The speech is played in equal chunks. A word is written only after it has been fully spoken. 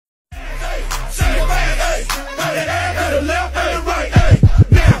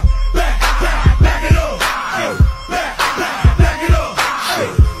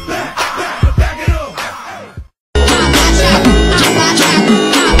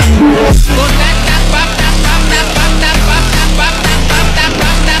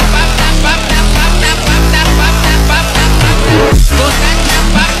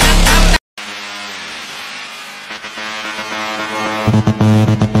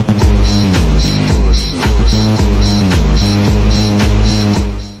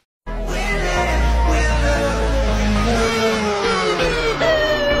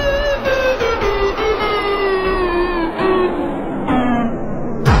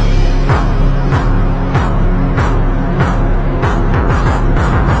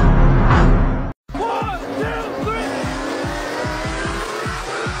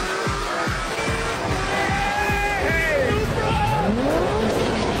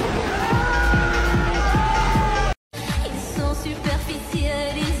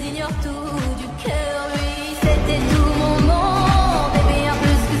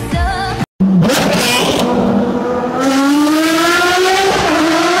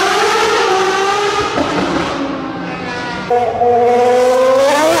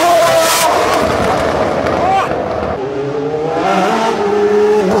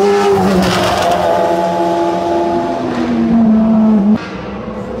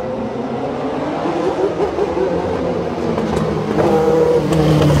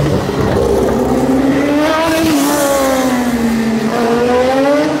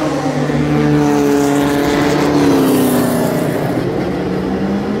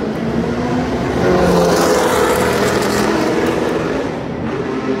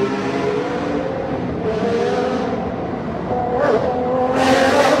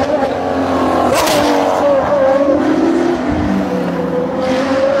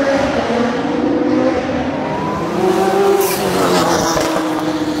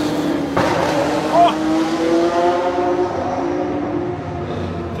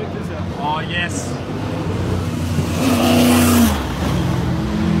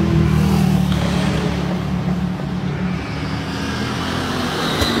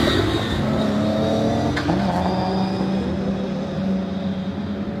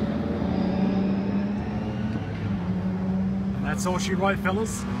she right,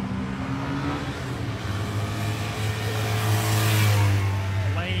 fellas?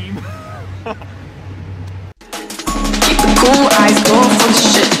 Lame. Keep the cool eyes going for the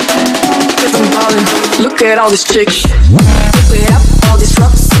shit. Cause I'm ballin', look at all these chicks. Whip it up, all these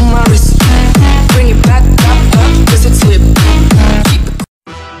rocks on my wrist. Bring it back up, cause it's lit.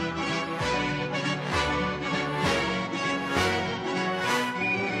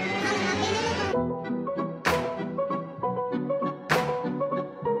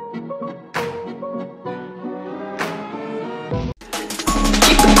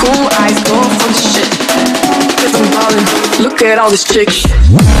 Keep it cool eyes going for the shit. Cause I'm ballin', look at all these chicks.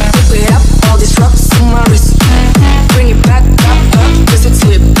 Whip it up, all these rocks on my wrist. Bring it back up, cause it's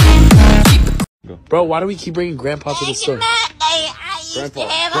lit. Bro, why do we keep bringing Grandpa to the store? I used to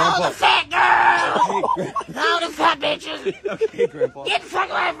have all the fat girls. All the fat bitches. Okay, Grandpa. Get the fuck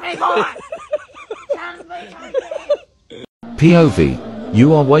away from me, boy. POV,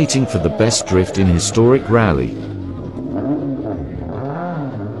 you are waiting for the best drift in historic rally.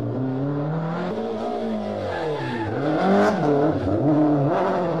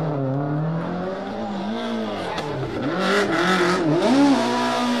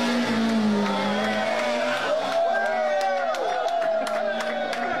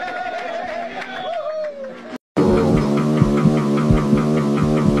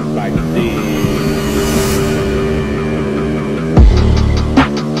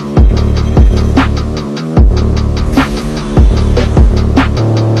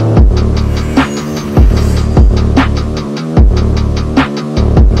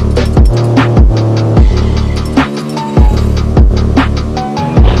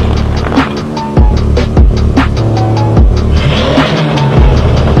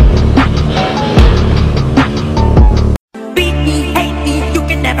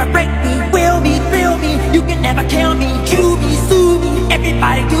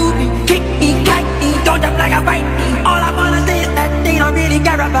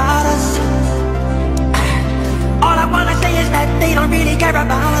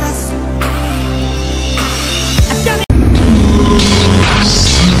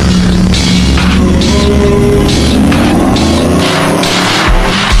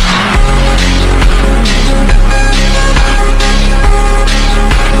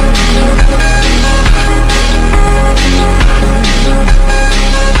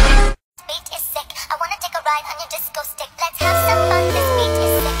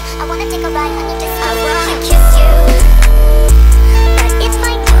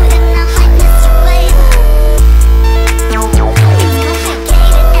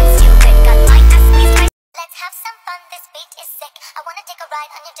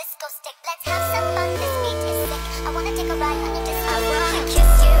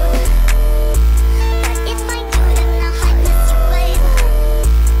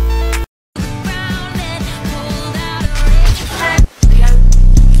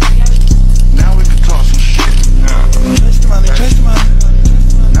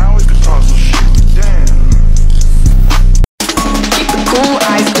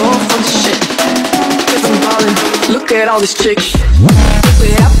 Look at all these chicks. Whip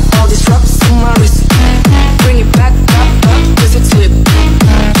it up, all these rocks on my wrist. Bring it back up, cause it's lit.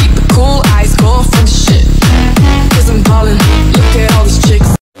 Keep the cool eyes going for the shit. Cause I'm ballin', look at all these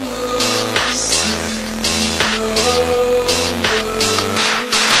chicks.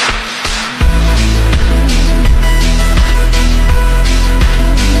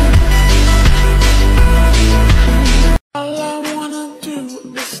 All I wanna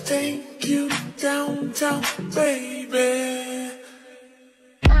do is take you downtown, baby.